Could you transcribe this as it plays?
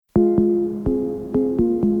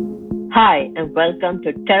Hi, and welcome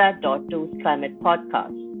to Terra.2's Climate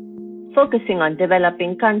Podcast. Focusing on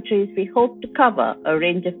developing countries, we hope to cover a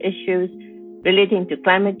range of issues relating to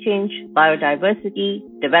climate change, biodiversity,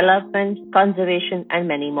 development, conservation, and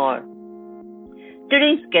many more.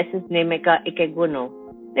 Today's guest is Nemeka Ikegbuno.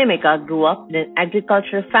 Nemeka grew up in an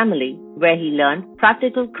agricultural family where he learned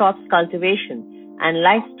practical crops cultivation and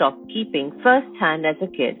livestock keeping firsthand as a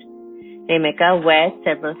kid. Nemeka wears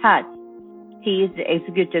several hats. He is the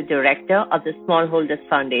executive director of the Smallholders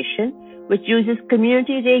Foundation, which uses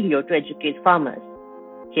community radio to educate farmers.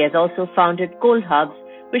 He has also founded Cold Hubs,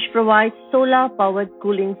 which provides solar-powered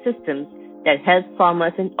cooling systems that help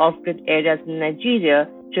farmers in off-grid areas in Nigeria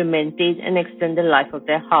to maintain and extend the life of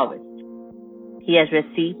their harvest. He has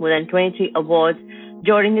received more than 23 awards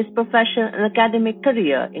during his professional and academic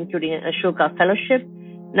career, including an Ashoka Fellowship,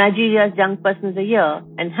 Nigeria's Young Person of the Year,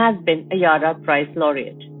 and has been a Yara Prize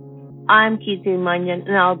laureate. I'm Kirti Manyan,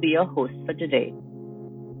 and I'll be your host for today.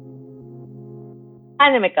 Hi,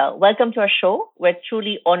 Nemeka. Welcome to our show. We're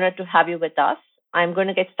truly honored to have you with us. I'm going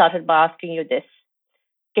to get started by asking you this.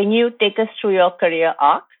 Can you take us through your career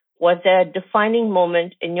arc? Was there a defining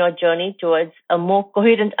moment in your journey towards a more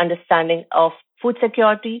coherent understanding of food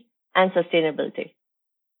security and sustainability?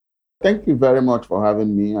 Thank you very much for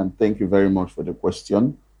having me, and thank you very much for the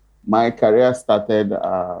question. My career started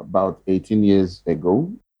about 18 years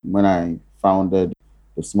ago when I founded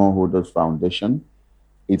the Smallholders Foundation.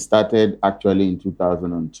 It started actually in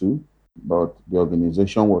 2002, but the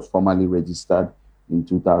organization was formally registered in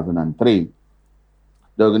 2003.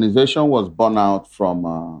 The organization was born out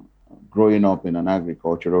from growing up in an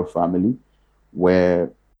agricultural family where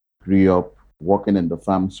I grew up working in the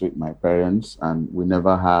farms with my parents, and we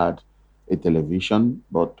never had a television,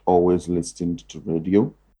 but always listened to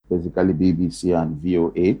radio, basically BBC and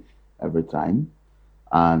VOA every time.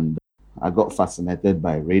 And I got fascinated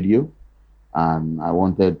by radio, and I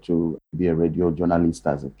wanted to be a radio journalist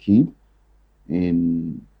as a kid.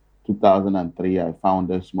 In 2003, I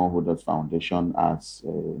founded Smallholders Foundation as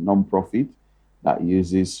a non-profit that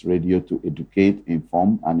uses radio to educate,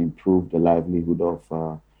 inform, and improve the livelihood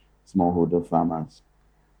of smallholder farmers.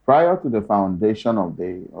 Prior to the foundation of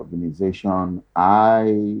the organization,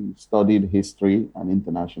 I studied history and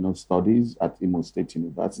international studies at Imo State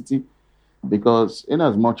University because in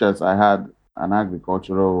as much as I had an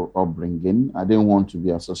agricultural upbringing, I didn't want to be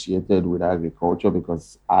associated with agriculture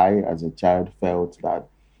because I, as a child, felt that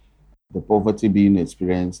the poverty being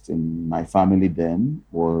experienced in my family then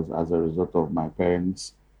was as a result of my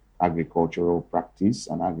parents' agricultural practice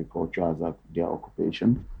and agriculture as their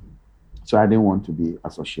occupation. So I didn't want to be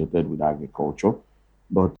associated with agriculture,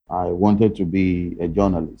 but I wanted to be a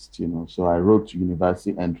journalist, So I wrote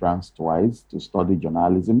university entrance twice to study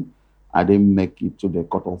journalism. I didn't make it to the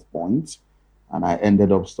cutoff point, and I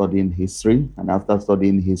ended up studying history. And after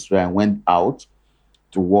studying history, I went out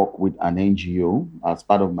to work with an NGO as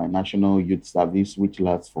part of my National Youth Service, which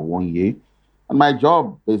lasts for 1 year. And my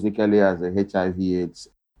job basically as a HIV/AIDS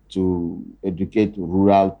to educate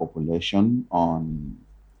rural population on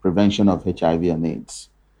prevention of HIV and AIDS.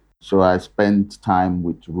 So I spent time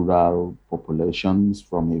with rural populations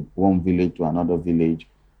from one village to another village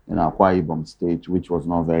in Akwa Ibom State, which was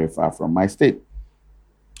not very far from my state.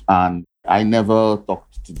 And I never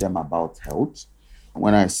talked to them about health.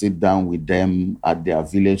 When I sit down with them at their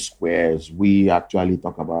village squares, we actually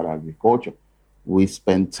talk about agriculture. We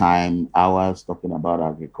spend time, hours talking about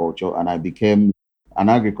agriculture, and I became an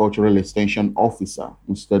agricultural extension officer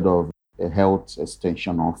instead of a health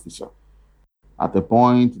extension officer. At the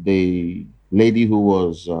point, the lady who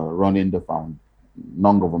was running the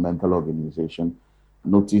non-governmental organization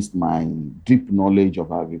noticed my deep knowledge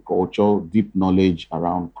of agriculture, deep knowledge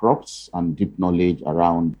around crops, and deep knowledge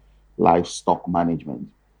around livestock management.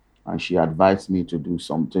 And she advised me to do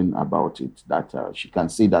something about it, that she can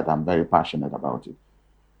see that I'm very passionate about it.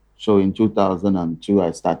 So in 2002, I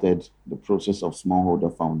started the process of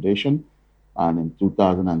Smallholder Foundation. And in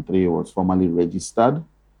 2003, it was formally registered.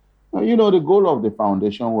 The goal of the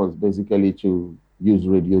foundation was basically to use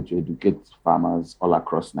radio to educate farmers all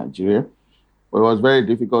across Nigeria. But it was very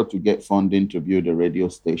difficult to get funding to build a radio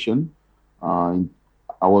station. I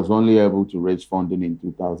was only able to raise funding in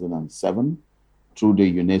 2007 through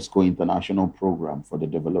the UNESCO International Program for the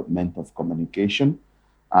Development of Communication.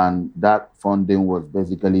 And that funding was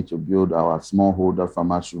basically to build our Smallholder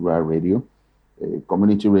Farmers Rural Radio, a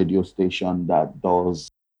community radio station that does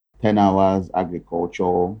 10 hours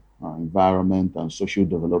agriculture, environment, and social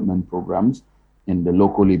development programs in the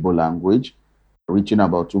local Igbo language, reaching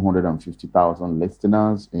about 250,000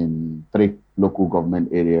 listeners in 3 local government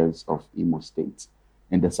areas of Imo State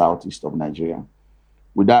in the southeast of Nigeria.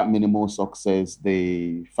 With that minimal success,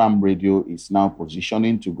 the farm radio is now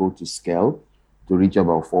positioning to go to scale to reach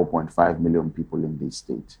about 4.5 million people in this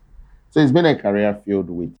state. So it's been a career filled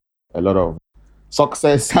with a lot of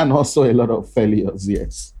success and also a lot of failures,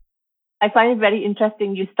 yes. I find it very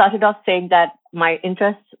interesting. You started off saying that my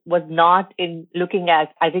interest was not in looking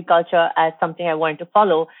at agriculture as something I wanted to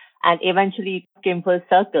follow, and eventually came full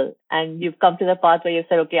circle. And you've come to the path where you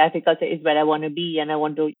said, okay, agriculture is where I want to be, and I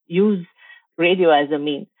want to use radio as a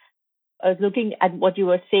means. I was looking at what you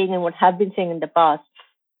were saying and what have been saying in the past.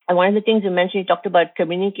 And one of the things you mentioned, you talked about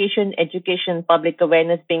communication, education, public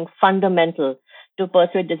awareness being fundamental to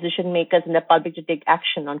persuade decision makers and the public to take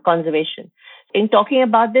action on conservation. In talking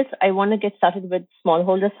about this, I want to get started with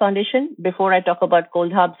Smallholders Foundation before I talk about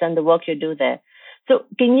Cold Hubs and the work you do there. So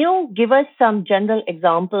can you give us some general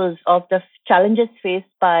examples of the challenges faced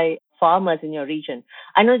by farmers in your region?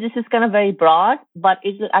 I know this is kind of very broad, but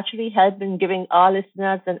it will actually help in giving our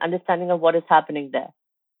listeners an understanding of what is happening there.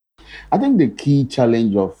 I think the key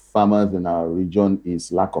challenge of farmers in our region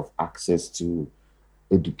is lack of access to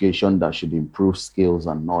education that should improve skills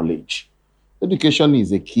and knowledge. Education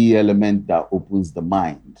is a key element that opens the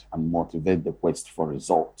mind and motivates the quest for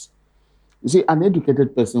results. You see, an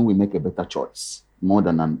educated person will make a better choice more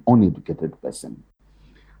than an uneducated person.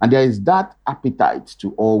 And there is that appetite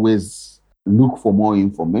to always look for more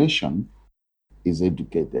information is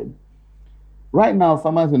educated. Right now,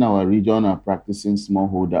 farmers in our region are practicing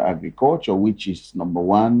smallholder agriculture, which is number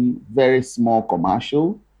one, very small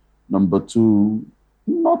commercial, number two,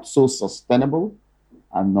 not so sustainable,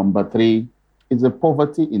 and number three is a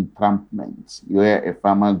poverty entrapment where a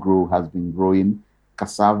farmer has been growing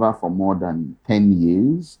cassava for more than 10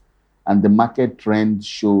 years, and the market trend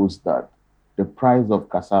shows that the price of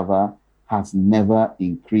cassava has never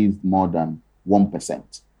increased more than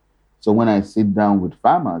 1%. So when I sit down with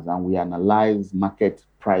farmers and we analyze market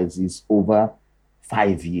prices over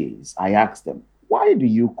 5 years, I ask them, why do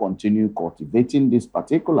you continue cultivating this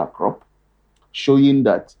particular crop, showing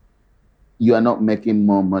that you are not making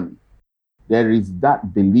more money? There is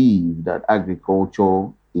that belief that agriculture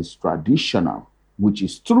is traditional, which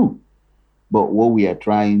is true. But what we are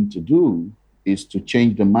trying to do is to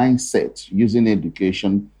change the mindset using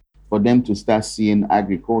education for them to start seeing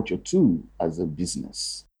agriculture too as a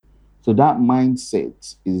business. So that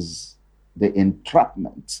mindset is the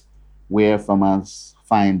entrapment where farmers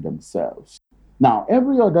find themselves. Now,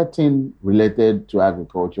 every other thing related to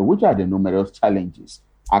agriculture, which are the numerous challenges,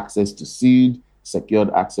 access to seed, secured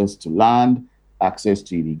access to land, access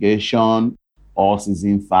to irrigation,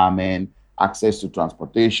 all-season farming, access to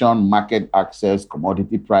transportation, market access,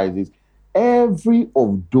 commodity prices, every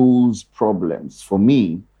of those problems, for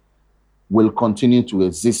me, will continue to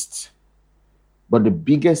exist. But the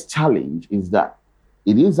biggest challenge is that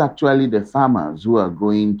it is actually the farmers who are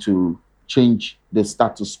going to change the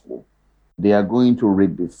status quo. They are going to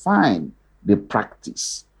redefine the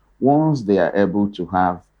practice once they are able to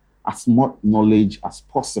have as much knowledge as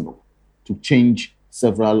possible to change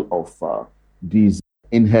several of these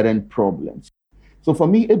inherent problems. So for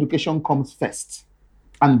me, education comes first,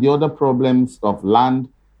 and the other problems of land,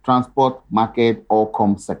 transport, market all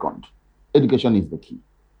come second. Education is the key.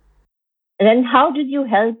 And then how did you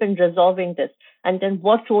help in resolving this? And then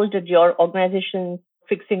what role did your organization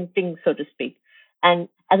fixing things, so to speak? And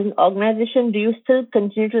as an organization, do you still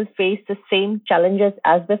continue to face the same challenges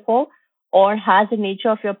as before, or has the nature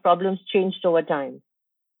of your problems changed over time?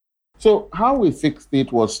 So how we fixed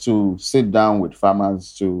it was to sit down with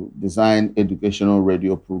farmers to design educational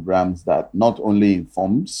radio programs that not only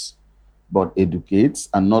informs, but educates,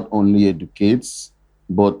 and not only educates,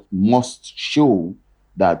 but must show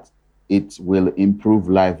that it will improve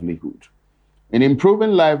livelihood. In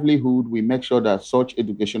improving livelihood, we make sure that such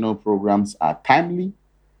educational programs are timely,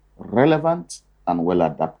 relevant, and well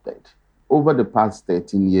adapted. Over the past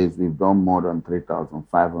 13 years, we've done more than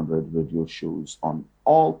 3,500 radio shows on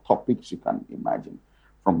all topics you can imagine,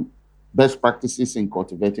 from best practices in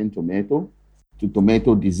cultivating tomato, to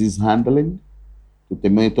tomato disease handling, to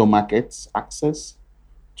tomato markets access,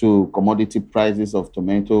 to commodity prices of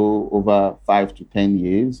tomato over 5 to 10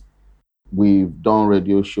 years. We've done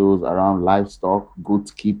radio shows around livestock,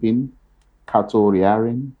 goat keeping, cattle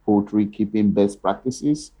rearing, poultry keeping best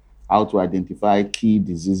practices, how to identify key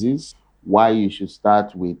diseases, why you should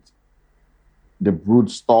start with the brood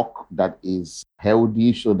stock that is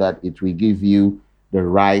healthy so that it will give you the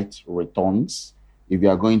right returns. If you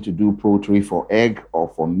are going to do poultry for egg or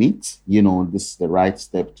for meat, this is the right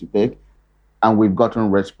step to take. And we've gotten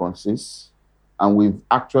responses. And we've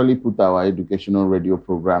actually put our educational radio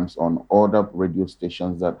programs on other radio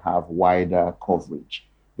stations that have wider coverage,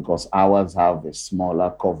 because ours have a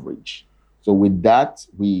smaller coverage. So with that,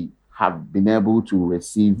 we have been able to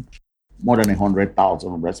receive more than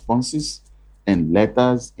 100,000 responses in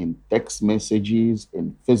letters, in text messages,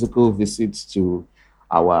 in physical visits to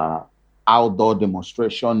our outdoor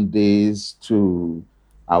demonstration days, to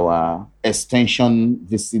our extension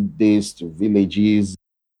visit days to villages.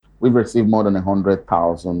 We've received more than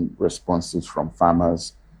 100,000 responses from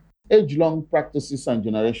farmers. Age-long practices and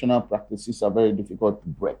generational practices are very difficult to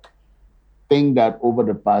break. Think that over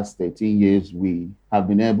the past 13 years, we have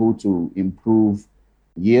been able to improve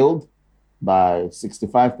yield by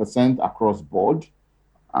 65% across board.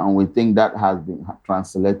 And we think that has been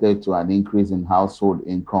translated to an increase in household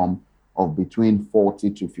income of between 40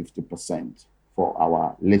 to 50% for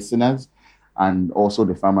our listeners and also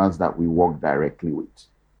the farmers that we work directly with.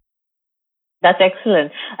 That's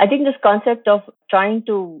excellent. I think this concept of trying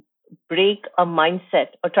to break a mindset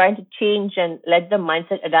or trying to change and let the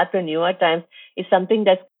mindset adapt to newer times is something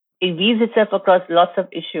that it weaves itself across lots of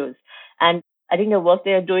issues. And I think the work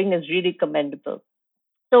they are doing is really commendable.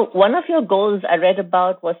 So one of your goals I read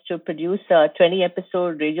about was to produce a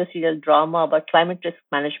 20-episode radio serial drama about climate risk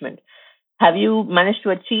management. Have you managed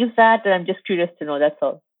to achieve that? And I'm just curious to know, that's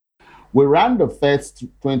all. We ran the first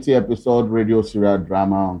 20-episode radio serial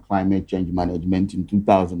drama on climate change management in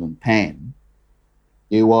 2010.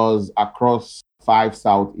 It was across 5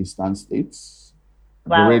 southeastern states.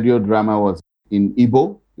 Wow. The radio drama was in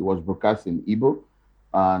Igbo. It was broadcast in Igbo.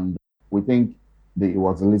 And we think that it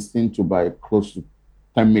was listened to by close to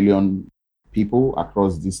 10 million people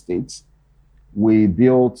across these states. We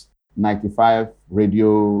built 95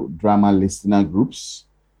 radio drama listener groups.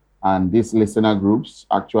 And these listener groups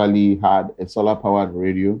actually had a solar-powered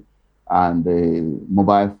radio and a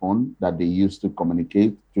mobile phone that they used to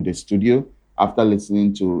communicate to the studio after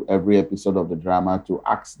listening to every episode of the drama to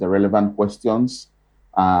ask the relevant questions.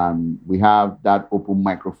 We have that open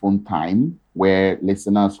microphone time where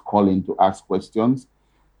listeners call in to ask questions.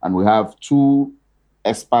 And we have 2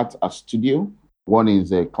 experts at studio. One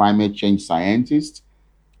is a climate change scientist,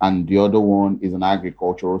 and the other one is an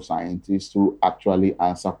agricultural scientist who actually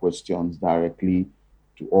answer questions directly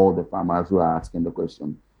to all the farmers who are asking the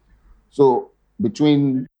question. So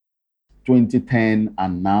between 2010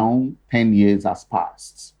 and now, 10 years has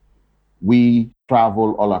passed. We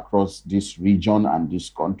travel all across this region and this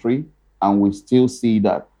country, and we still see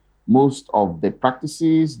that most of the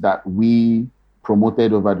practices that we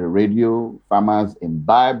promoted over the radio, farmers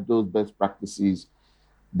imbibe those best practices.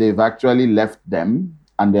 They've actually left them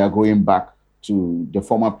and they are going back to the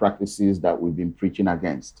former practices that we've been preaching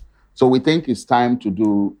against. So we think it's time to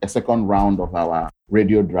do a second round of our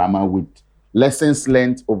radio drama with lessons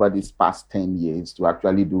learned over these past 10 years to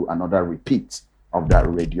actually do another repeat of that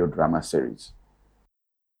radio drama series.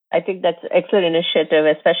 I think that's an excellent initiative,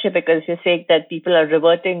 especially because you're saying that people are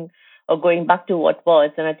reverting or going back to what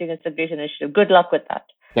was. And I think it's a great initiative. Good luck with that.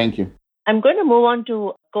 Thank you. I'm going to move on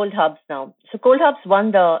to Cold Hubs now. So Cold Hubs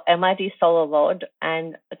won the MIT Sol Award.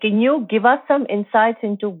 And can you give us some insights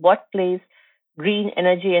into what place green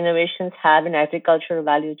energy innovations have in agricultural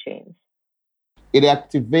value chains? It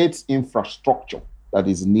activates infrastructure that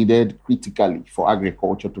is needed critically for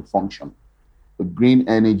agriculture to function. The green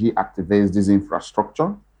energy activates this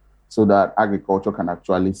infrastructure so that agriculture can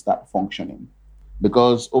actually start functioning.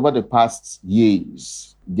 Because over the past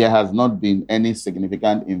years, there has not been any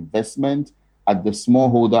significant investment at the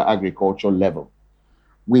smallholder agriculture level.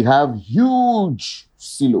 We have huge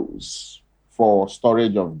silos for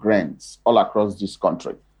storage of grains all across this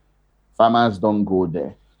country. Farmers don't go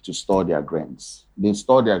there to store their grains. They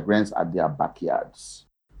store their grains at their backyards.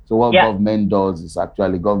 So what government does is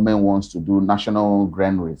actually government wants to do national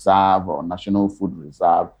grain reserve or national food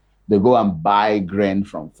reserve. They go and buy grain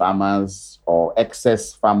from farmers or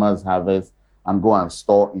excess farmers harvest and go and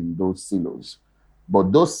store in those silos.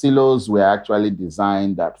 But those silos were actually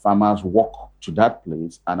designed that farmers walk to that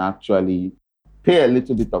place and actually pay a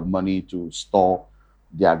little bit of money to store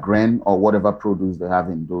their grain or whatever produce they have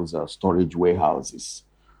in those storage warehouses.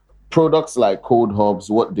 Products like Cold Hubs,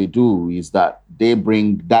 what they do is that they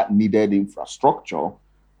bring that needed infrastructure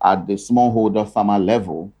at the smallholder farmer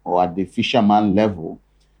level or at the fisherman level.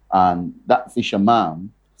 And that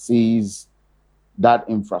fisherman sees that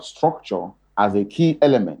infrastructure as a key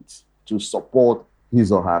element to support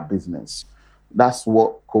his or her business. That's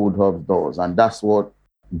what Cold Hubs does, and that's what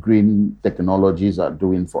green technologies are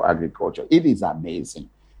doing for agriculture. It is amazing.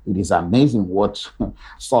 It is amazing what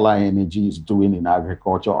solar energy is doing in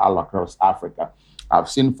agriculture all across Africa. I've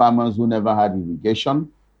seen farmers who never had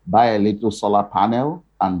irrigation buy a little solar panel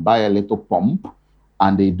and buy a little pump,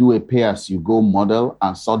 and they do a pay-as-you-go model,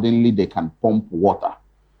 and suddenly they can pump water.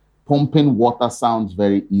 pumping water sounds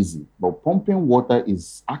very easy, but pumping water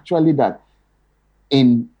is actually that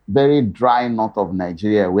in very dry north of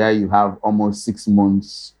Nigeria, where you have almost 6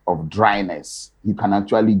 months of dryness, you can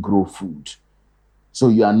actually grow food. So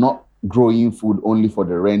you are not growing food only for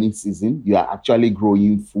the rainy season. You are actually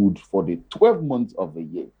growing food for the 12 months of the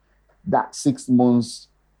year. That 6 months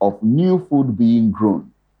of new food being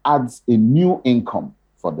grown adds a new income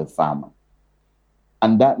for the farmer.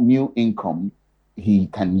 And that new income he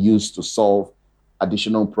can use to solve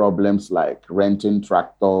additional problems like renting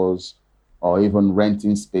tractors or even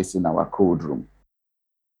renting space in our cold room.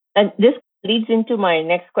 And this leads into my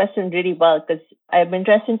next question really well, because I'm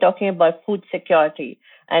interested in talking about food security.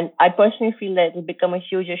 And I personally feel that it will become a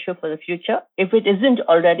huge issue for the future if it isn't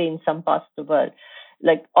already in some parts of the world.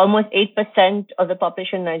 Like almost 8% of the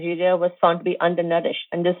population in Nigeria was found to be undernourished.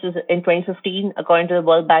 And this is in 2015, according to the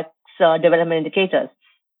World Bank's development indicators.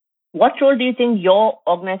 What role do you think your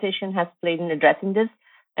organization has played in addressing this?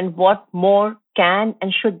 And what more can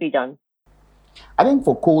and should be done? I think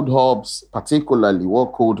for Cold Hubs, particularly,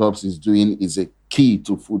 what Cold Hubs is doing is a key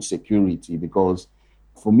to food security, because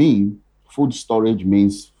for me, food storage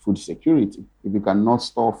means food security. If you cannot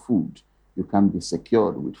store food, you can be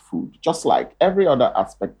secured with food, just like every other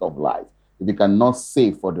aspect of life. If you cannot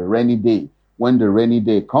save for the rainy day, when the rainy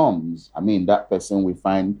day comes, that person will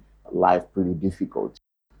find life pretty difficult.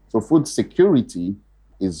 So food security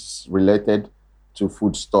is related to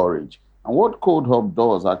food storage. And what Cold Hub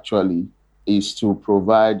does actually is to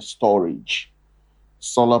provide storage,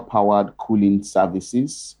 solar-powered cooling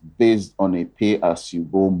services based on a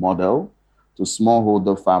pay-as-you-go model to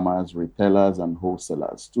smallholder farmers, retailers, and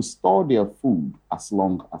wholesalers to store their food as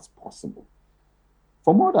long as possible.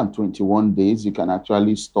 For more than 21 days, you can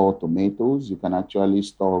actually store tomatoes, you can actually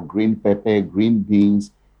store green pepper, green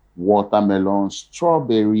beans, watermelon,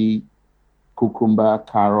 strawberry, cucumber,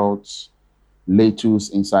 carrots, lettuce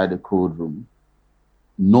inside the cold room.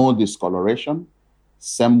 No discoloration,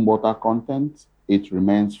 same water content. It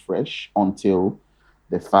remains fresh until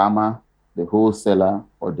the farmer, the wholesaler,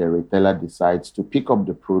 or the retailer decides to pick up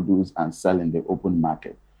the produce and sell in the open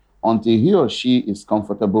market, until he or she is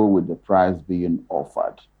comfortable with the price being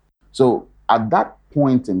offered. So at that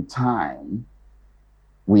point in time,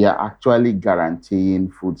 we are actually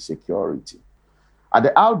guaranteeing food security. At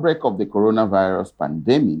the outbreak of the coronavirus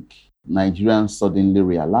pandemic, Nigerians suddenly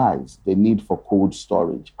realized the need for cold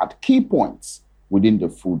storage at key points within the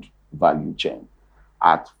food value chain,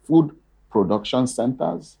 at food production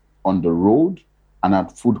centers, on the road, and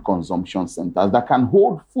at food consumption centers that can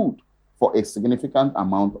hold food for a significant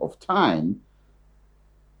amount of time.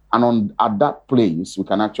 And at that place, we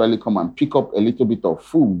can actually come and pick up a little bit of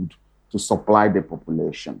food to supply the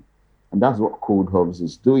population. And that's what Cold Hubs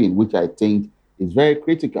is doing, which I think is very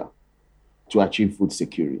critical to achieve food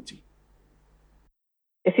security.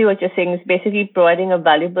 I see what you're saying is basically providing a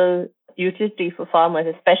valuable utility for farmers,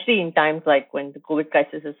 especially in times like when the COVID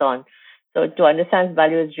crisis is on. So to understand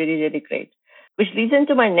value is really, really great. Which leads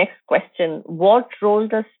into my next question. What role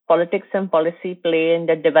does politics and policy play in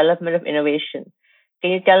the development of innovation?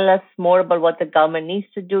 Can you tell us more about what the government needs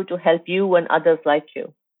to do to help you and others like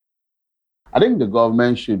you? I think the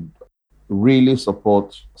government should really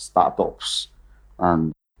support startups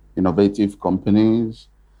and innovative companies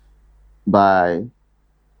by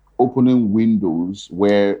opening windows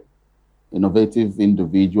where innovative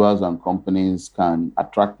individuals and companies can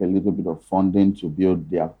attract a little bit of funding to build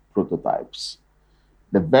their prototypes.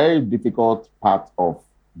 The very difficult part of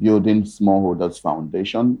building Smallholders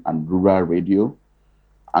Foundation and Rural Radio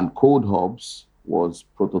and Cold Hubs was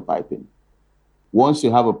prototyping. Once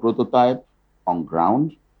you have a prototype on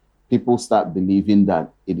ground, people start believing that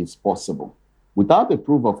it is possible. Without a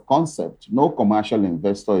proof of concept, no commercial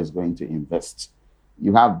investor is going to invest.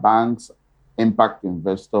 You have banks, impact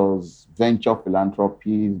investors, venture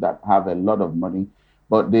philanthropies that have a lot of money,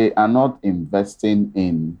 but they are not investing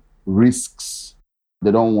in risks.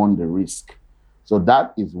 They don't want the risk. So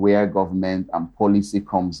that is where government and policy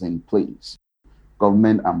comes in place.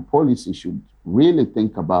 Government and policy should really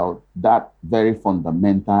think about that very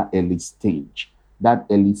fundamental early stage. That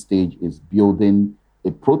early stage is building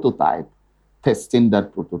a prototype, testing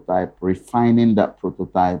that prototype, refining that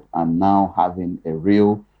prototype, and now having a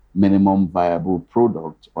real minimum viable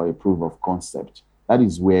product or a proof of concept. That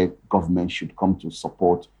is where government should come to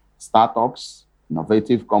support startups,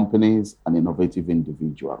 innovative companies, and innovative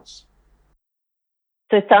individuals.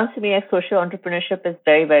 So it sounds to me like social entrepreneurship is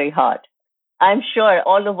very, very hard. I'm sure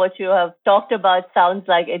all of what you have talked about sounds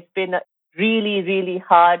like it's been really, really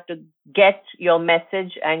hard to get your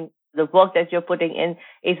message, and the work that you're putting in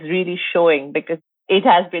is really showing, because it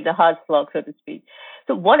has been a hard slog, so to speak.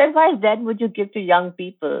 So what advice then would you give to young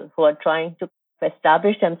people who are trying to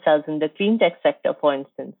establish themselves in the clean tech sector, for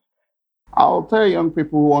instance? I'll tell young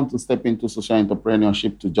people who want to step into social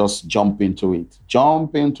entrepreneurship to just jump into it.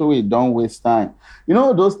 Jump into it. Don't waste time. You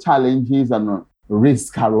know, those challenges and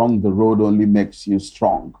risk along the road only makes you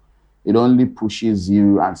strong. It only pushes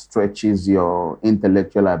you and stretches your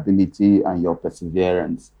intellectual ability and your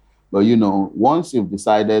perseverance. But, you know, once you've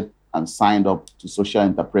decided and signed up to social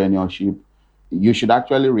entrepreneurship, you should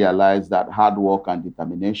actually realize that hard work and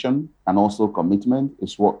determination and also commitment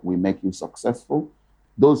is what will make you successful.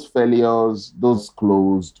 Those failures, those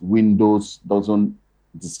closed windows doesn't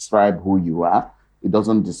describe who you are. It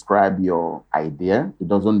doesn't describe your idea. It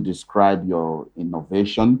doesn't describe your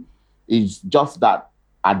innovation. It's just that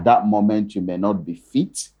at that moment, you may not be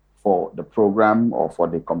fit for the program or for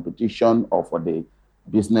the competition or for the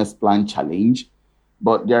business plan challenge.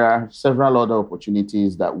 But there are several other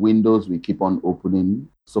opportunities that windows will keep on opening.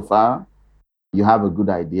 So far, you have a good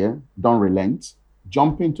idea. Don't relent.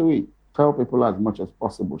 Jump into it. Tell people as much as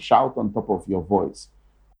possible. Shout on top of your voice.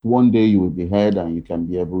 One day you will be heard and you can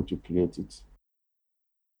be able to create it.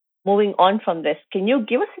 Moving on from this, can you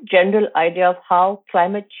give us a general idea of how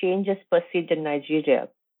climate change is perceived in Nigeria?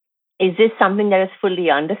 Is this something that is fully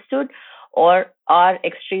understood, or are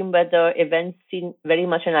extreme weather events seen very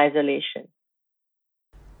much in isolation?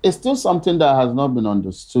 It's still something that has not been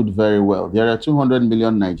understood very well. There are 200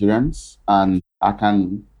 million Nigerians, and I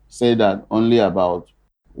can say that only about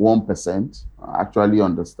 1% actually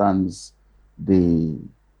understands the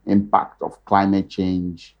impact of climate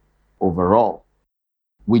change overall.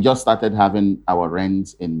 We just started having our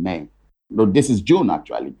rains in May. No, this is June,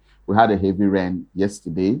 actually. We had a heavy rain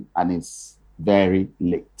yesterday, and it's very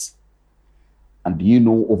late. And do you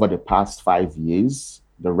know, over the past 5 years,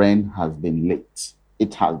 the rain has been late.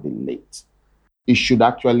 It has been late. It should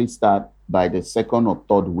actually start by the second or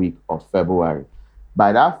third week of February.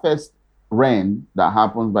 By that first rain that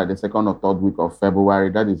happens by the second or third week of February,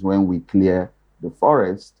 that is when we clear the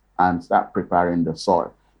forest and start preparing the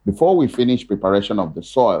soil. Before we finish preparation of the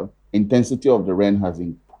soil, intensity of the rain has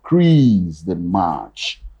increased in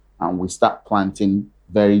March, and we start planting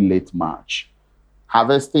very late March.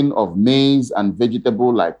 Harvesting of maize and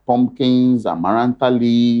vegetable like pumpkins, amaranth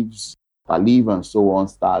leaves, leaf and so on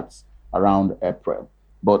starts around April.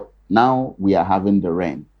 But now we are having the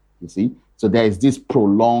rain, you see. So there is this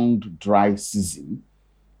prolonged dry season,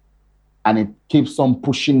 and it keeps on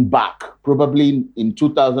pushing back. Probably in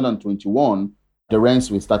 2021, the rains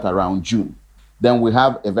will start around June. Then we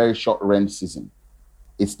have a very short rain season.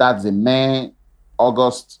 It starts in May,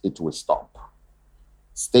 August, it will stop.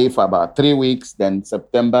 Stay for about 3 weeks, then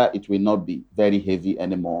September, it will not be very heavy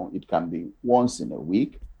anymore. It can be once in a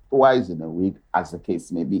week, twice in a week, as the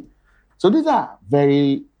case may be. So these are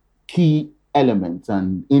very key elements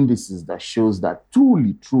and indices that shows that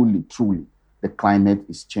truly, the climate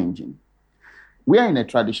is changing. We are in a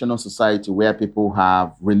traditional society where people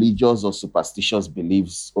have religious or superstitious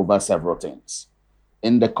beliefs over several things.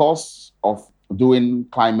 In the course of doing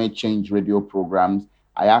climate change radio programs,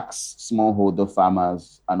 I asked smallholder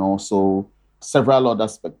farmers and also several other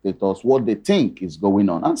spectators what they think is going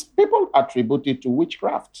on. And people attribute it to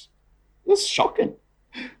witchcraft. It's shocking.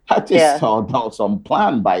 That is some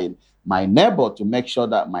plan by my neighbor to make sure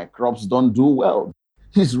that my crops don't do well.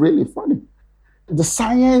 It's really funny. The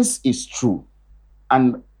science is true.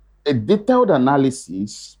 And a detailed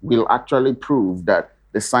analysis will actually prove that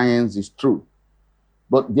the science is true.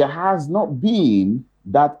 But there has not been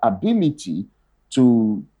that ability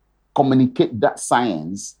to communicate that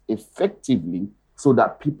science effectively so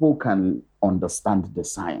that people can understand the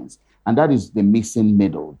science. And that is the missing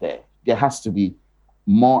middle there. There has to be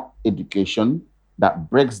more education that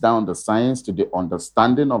breaks down the science to the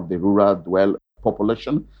understanding of the rural dwell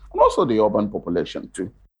population and also the urban population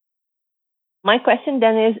too. My question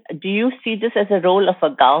then is, do you see this as a role of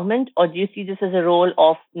a government, or do you see this as a role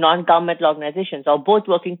of non-governmental organizations, or both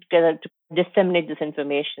working together to disseminate this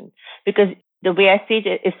information? Because the way I see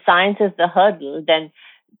it, if science is the hurdle, then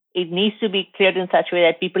it needs to be cleared in such a way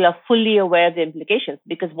that people are fully aware of the implications.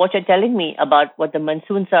 Because what you're telling me about what the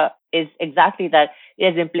monsoons are is exactly that.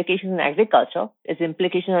 It has implications in agriculture, it has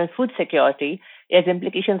implications on food security, it has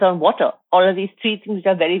implications on water. All of these three things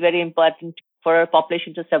are very, very important for a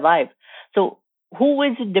population to survive. So who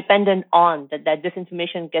is it dependent on that this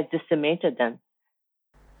information gets disseminated then?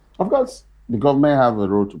 Of course, the government have a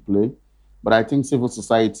role to play, but I think civil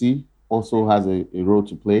society also has a role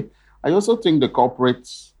to play. I also think the corporate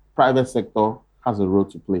private sector has a role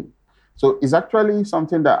to play. So it's actually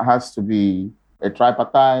something that has to be a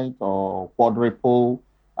tripartite or quadruple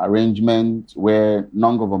arrangement where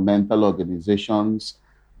non-governmental organizations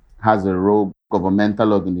has a role,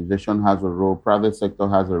 governmental organization has a role, private sector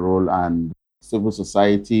has a role, and civil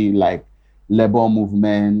society like labor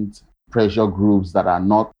movement, pressure groups that are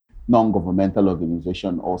not non-governmental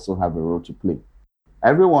organization also have a role to play.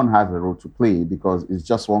 Everyone has a role to play because it's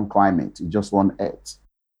just one climate, it's just one earth.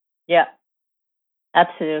 Yeah,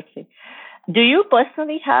 absolutely. Do you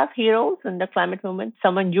personally have heroes in the climate movement?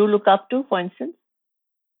 Someone you look up to, for instance?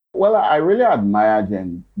 Well, I really admire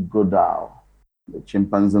Jane Goodall, the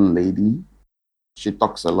chimpanzee lady. She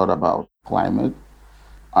talks a lot about climate.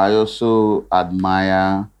 I also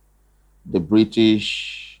admire the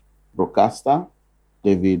British broadcaster,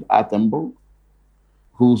 David Attenborough,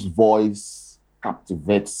 whose voice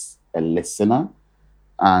captivates a listener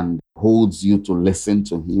and holds you to listen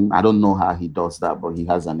to him. I don't know how he does that, but he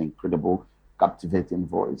has an incredible, captivating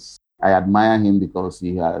voice. I admire him because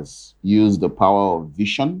he has used the power of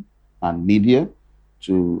vision and media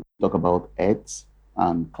to talk about Earth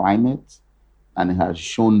and climate, and he has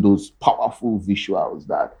shown those powerful visuals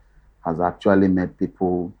that has actually made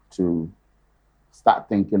people to start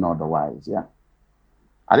thinking otherwise. Yeah.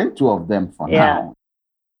 I think two of them for now.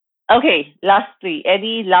 Okay, lastly,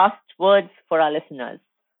 any last words for our listeners?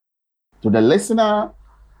 To the listener,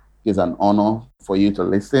 it's an honor for you to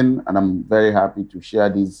listen, and I'm very happy to share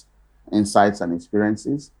these insights and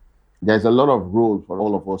experiences. There's a lot of role for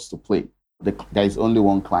all of us to play. There is only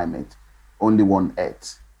one climate, only one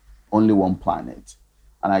earth, only one planet.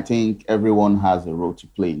 And I think everyone has a role to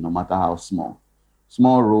play, no matter how small.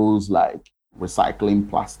 Small roles like recycling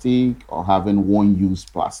plastic or having one-use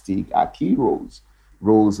plastic are key roles.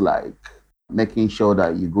 Roles like making sure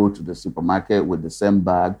that you go to the supermarket with the same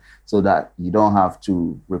bag so that you don't have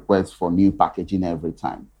to request for new packaging every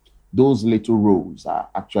time. Those little roles are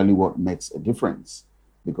actually what makes a difference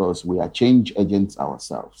because we are change agents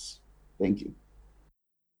ourselves. Thank you.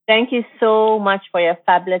 Thank you so much for your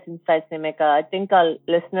fabulous insights, Nimika. I think our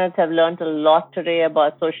listeners have learned a lot today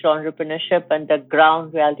about social entrepreneurship and the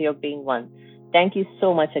ground reality of being one. Thank you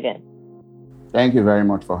so much again. Thank you very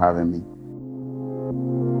much for having me.